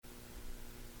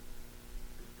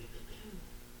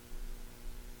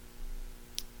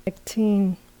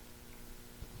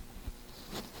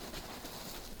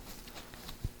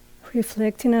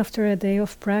reflecting after a day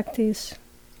of practice.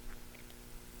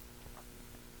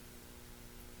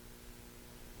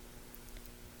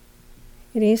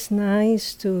 It is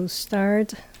nice to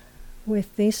start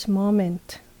with this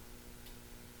moment,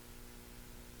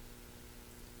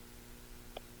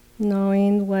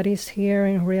 knowing what is here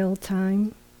in real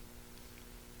time.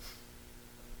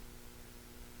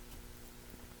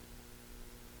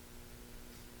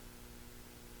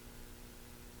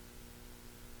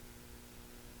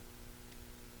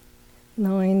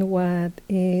 Knowing what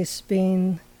is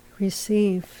being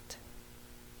received,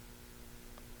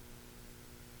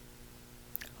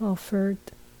 offered.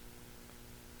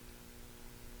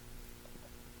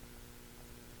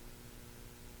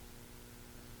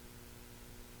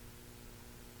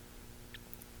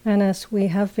 And as we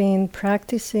have been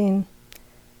practicing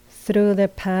through the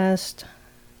past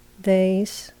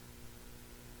days,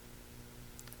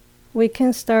 we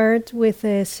can start with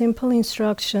the simple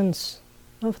instructions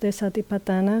of the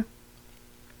Satipatthana.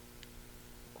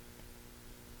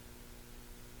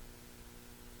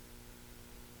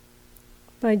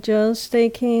 By just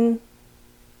taking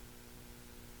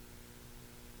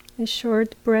a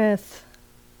short breath,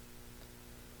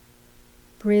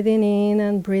 breathing in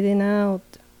and breathing out.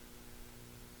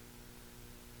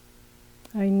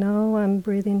 I know I'm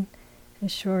breathing a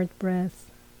short breath.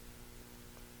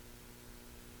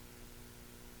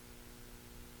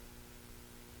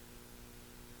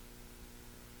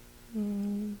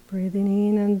 Breathing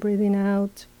in and breathing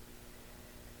out.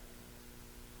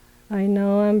 I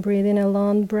know I'm breathing a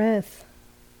long breath.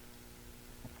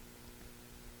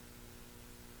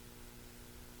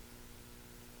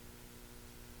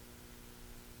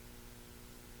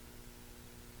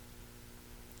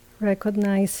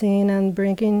 Recognizing and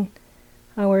bringing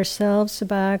ourselves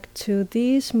back to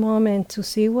this moment to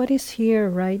see what is here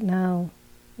right now,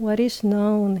 what is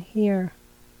known here.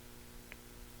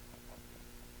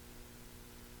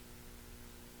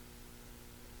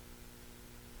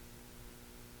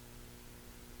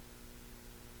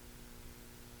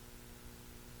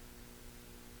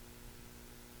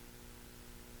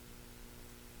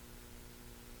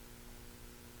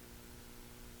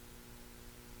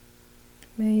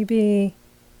 Maybe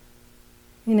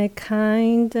in a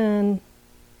kind and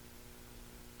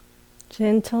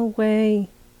gentle way,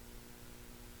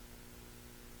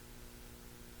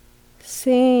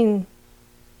 seeing,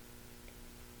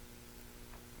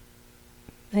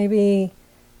 maybe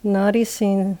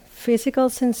noticing physical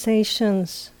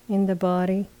sensations in the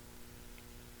body.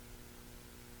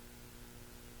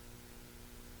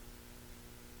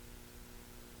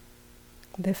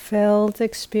 The felt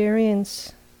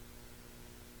experience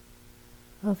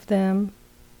of them.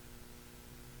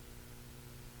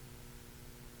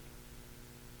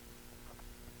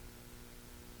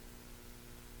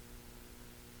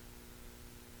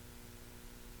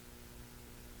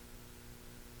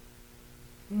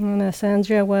 And as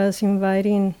Andrea was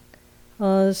inviting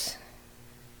us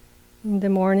in the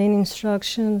morning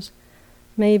instructions,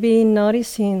 maybe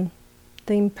noticing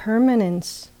the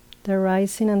impermanence, the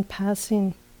rising and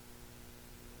passing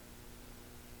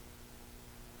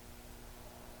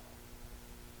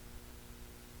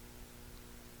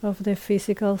of the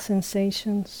physical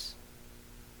sensations.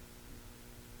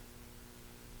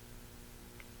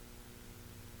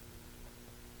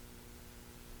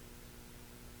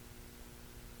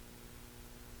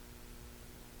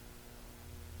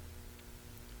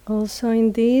 Also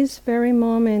in this very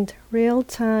moment, real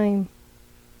time,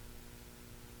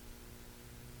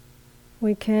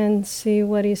 we can see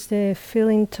what is the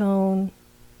feeling tone.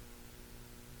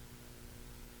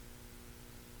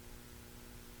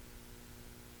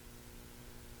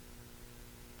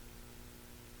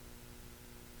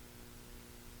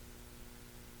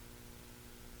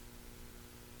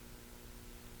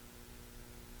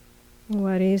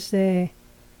 What is the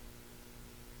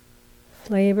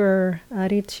flavor,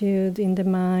 attitude in the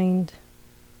mind?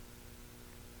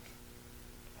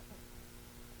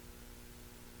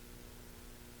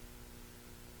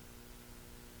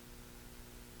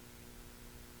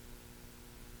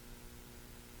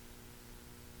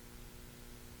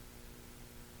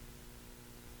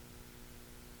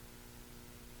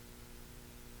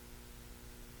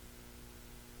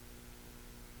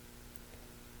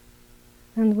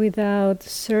 And without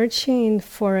searching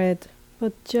for it,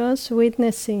 but just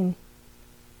witnessing.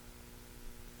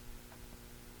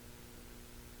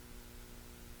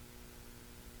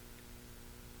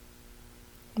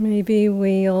 Maybe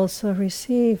we also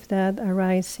receive that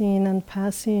arising and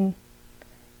passing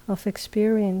of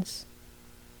experience.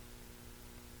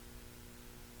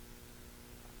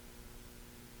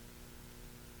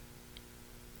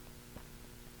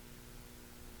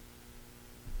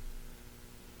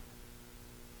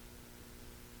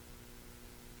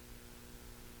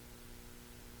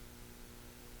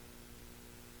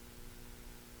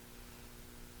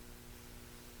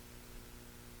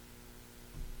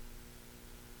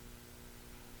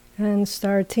 And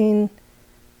starting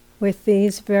with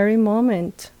this very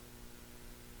moment,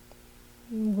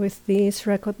 with this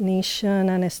recognition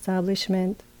and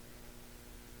establishment.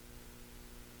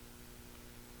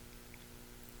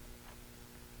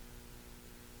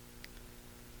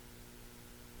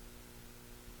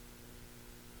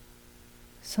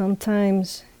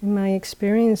 Sometimes in my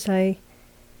experience I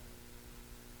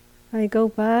go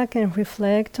back and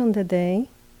reflect on the day.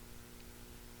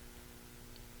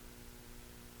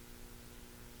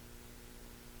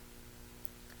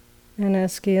 And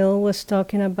as Gil was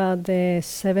talking about the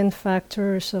 7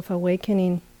 factors of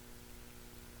awakening,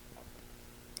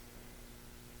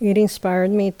 it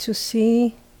inspired me to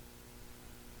see,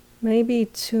 maybe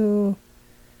to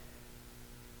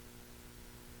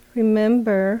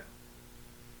remember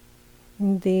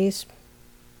in this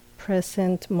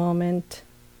present moment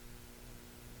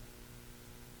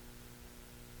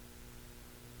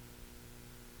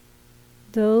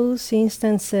those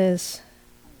instances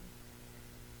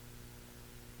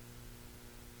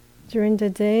during the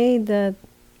day that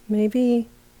maybe,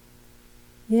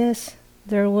 yes,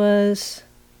 there was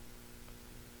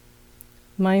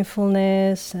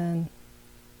mindfulness and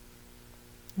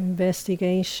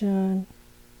investigation,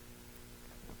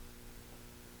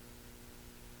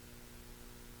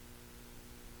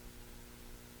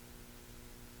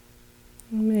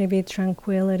 maybe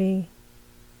tranquility,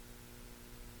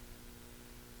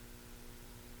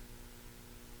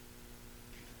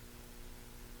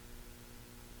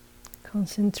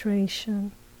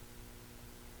 concentration.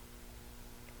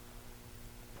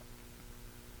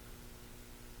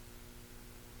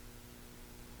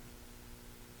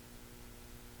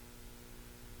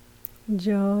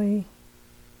 Joy.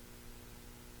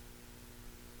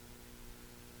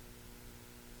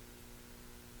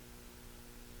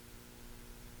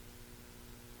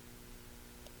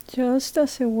 Just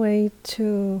as a way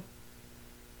to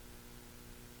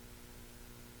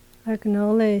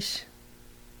acknowledge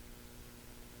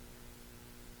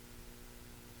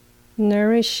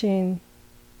nourishing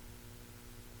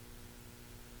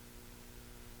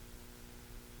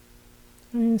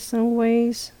in some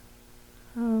ways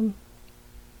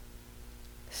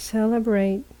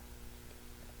celebrate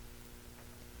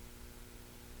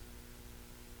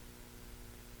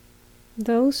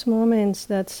those moments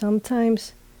that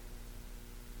sometimes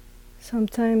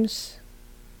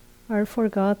are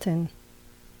forgotten.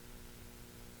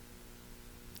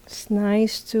 It's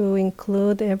nice to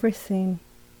include everything.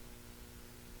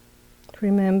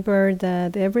 Remember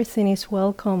that everything is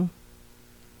welcome,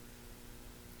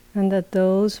 and that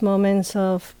those moments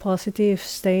of positive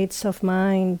states of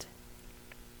mind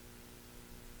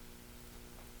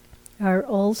are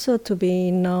also to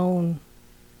be known,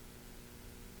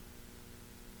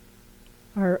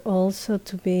 are also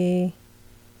to be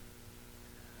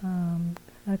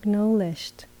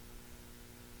acknowledged.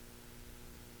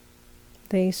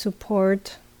 They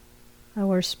support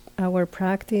our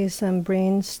practice and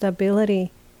bring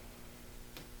stability.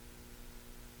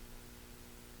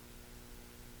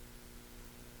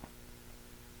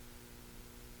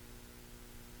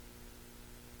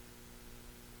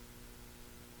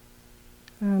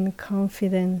 And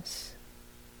confidence.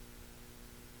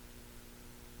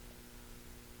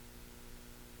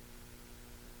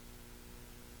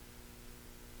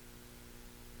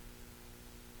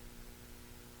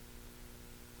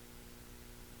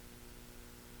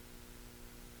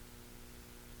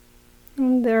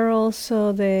 And there are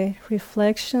also the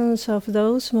reflections of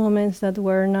those moments that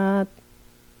were not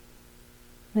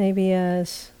maybe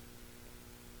as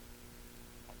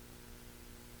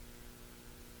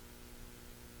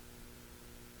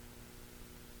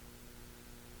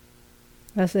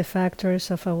the factors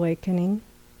of awakening.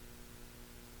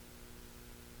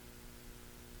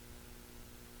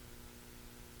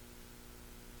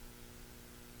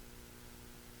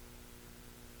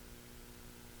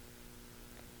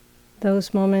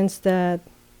 Those moments that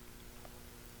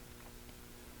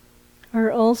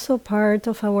are also part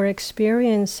of our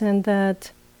experience, and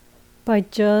that by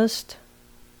just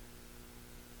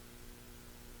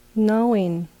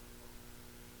knowing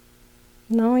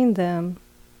them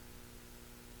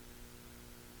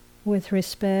with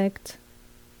respect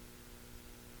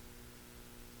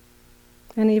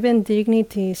and even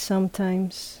dignity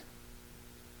sometimes,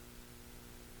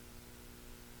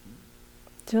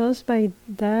 just by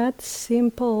that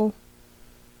simple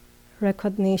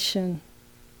recognition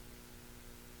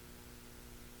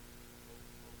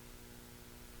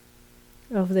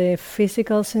of the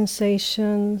physical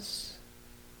sensations,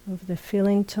 of the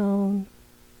feeling tone,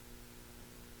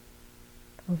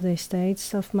 of the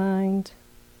states of mind,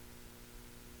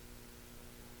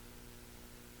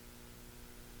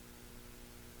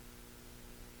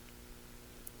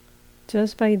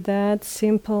 just by that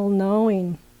simple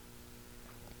knowing.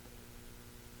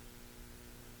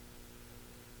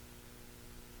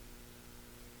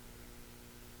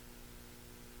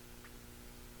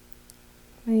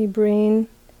 May bring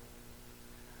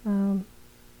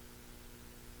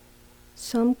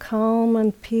some calm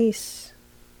and peace,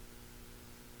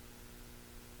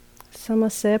 some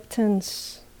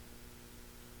acceptance.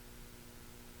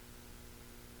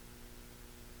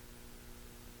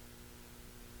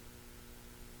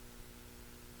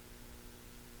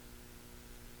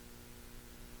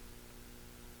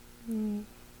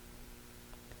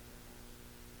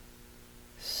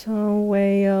 Some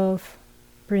way of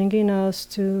bringing us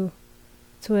to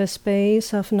a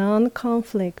space of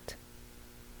non-conflict,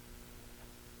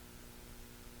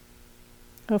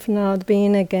 of not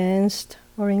being against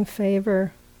or in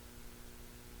favor.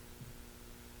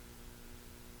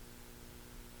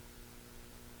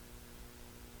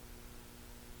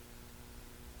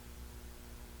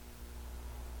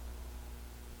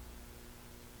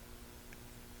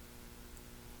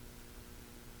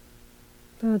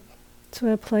 But to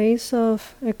a place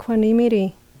of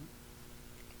equanimity,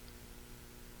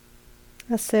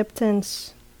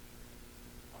 acceptance.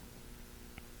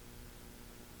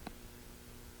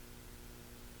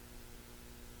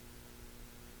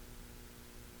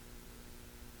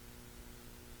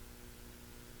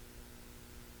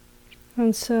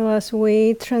 And so as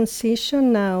we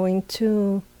transition now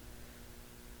into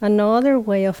another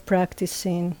way of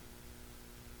practicing,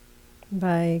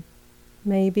 by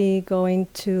maybe going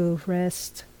to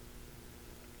rest,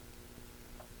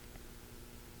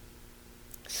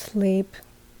 sleep,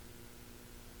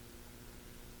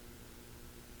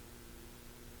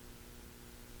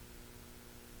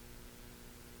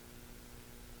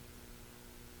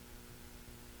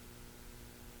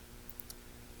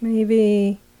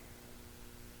 maybe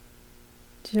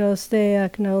just the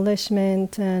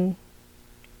acknowledgement and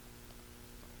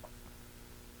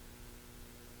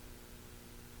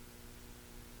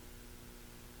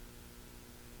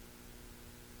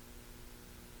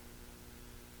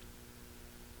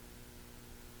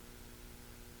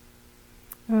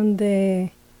the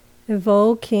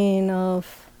evoking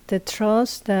of the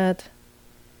trust that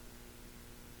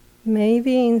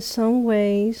maybe in some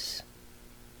ways,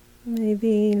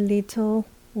 maybe little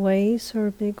ways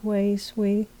or big ways,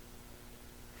 we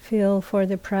feel for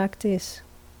the practice.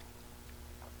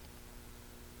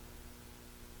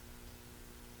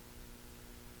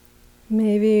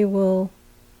 Maybe will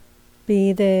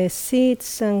be the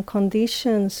seeds and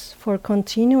conditions for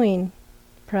continuing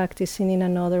practicing in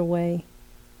another way,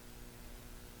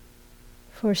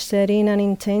 for setting an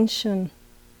intention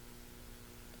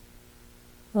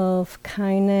of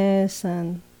kindness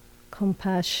and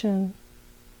compassion.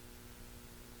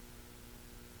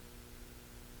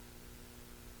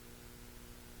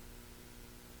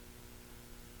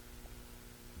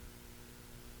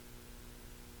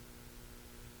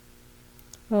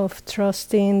 Of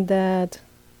trusting that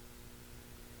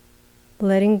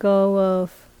letting go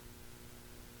of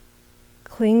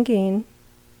clinging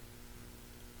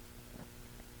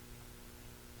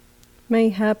may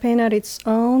happen at its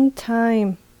own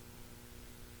time.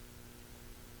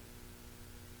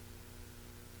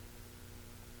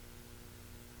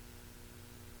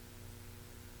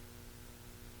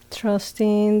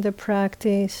 Trusting the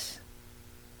practice,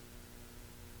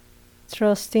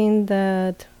 trusting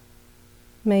that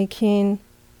making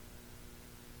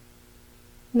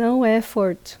no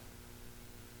effort,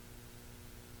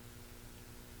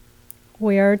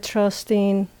 we are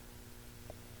trusting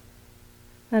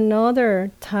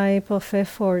another type of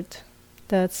effort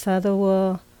that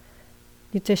Sadhguru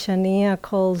Yuktesaniya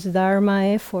calls Dharma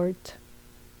effort.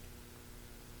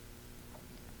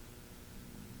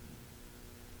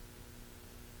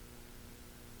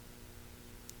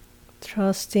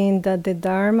 Trusting that the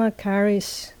Dharma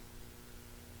carries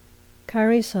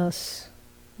us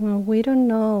when we don't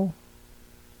know.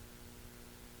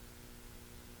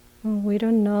 When we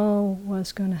don't know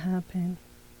what's going to happen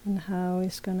and how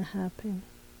it's going to happen.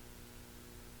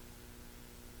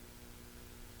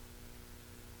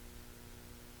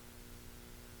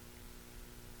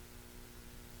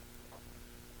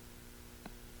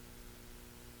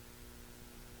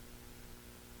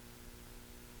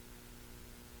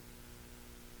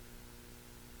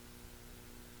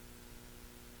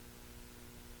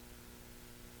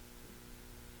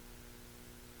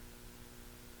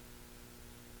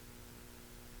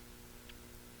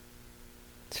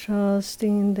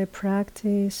 Trusting the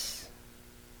practice,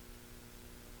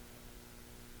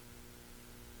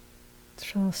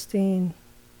 trusting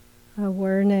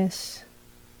awareness,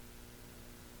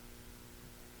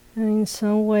 and in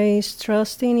some ways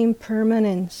trusting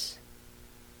impermanence.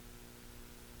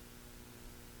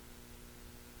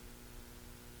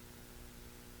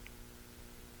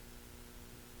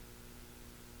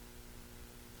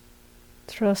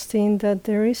 Trusting that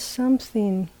there is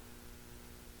something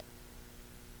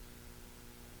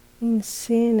in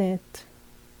seeing it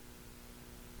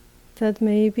that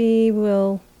maybe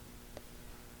will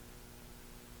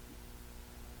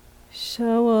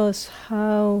show us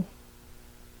how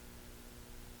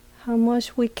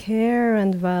much we care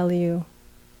and value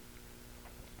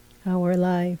our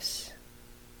lives,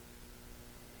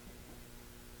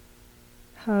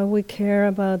 how we care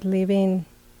about living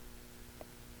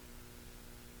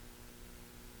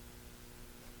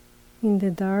in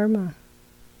the Dharma.